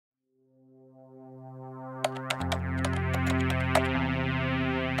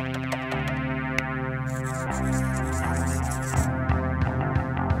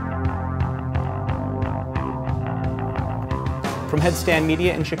From Headstand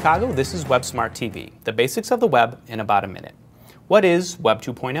Media in Chicago, this is WebSmart TV, the basics of the web in about a minute. What is Web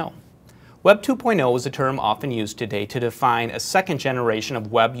 2.0? Web 2.0 is a term often used today to define a second generation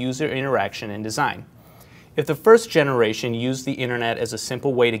of web user interaction and design. If the first generation used the internet as a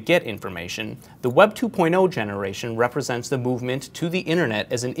simple way to get information, the Web 2.0 generation represents the movement to the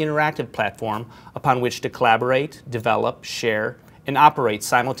internet as an interactive platform upon which to collaborate, develop, share, and operate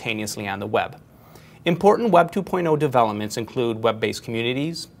simultaneously on the web. Important Web 2.0 developments include web-based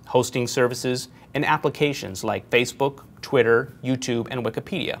communities, hosting services, and applications like Facebook, Twitter, YouTube, and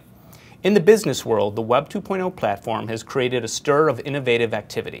Wikipedia. In the business world, the Web 2.0 platform has created a stir of innovative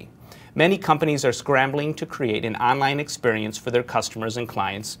activity. Many companies are scrambling to create an online experience for their customers and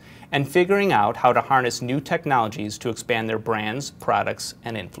clients and figuring out how to harness new technologies to expand their brands, products,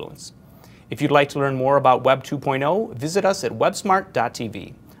 and influence. If you'd like to learn more about Web 2.0, visit us at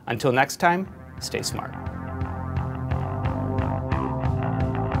websmart.tv. Until next time, stay smart.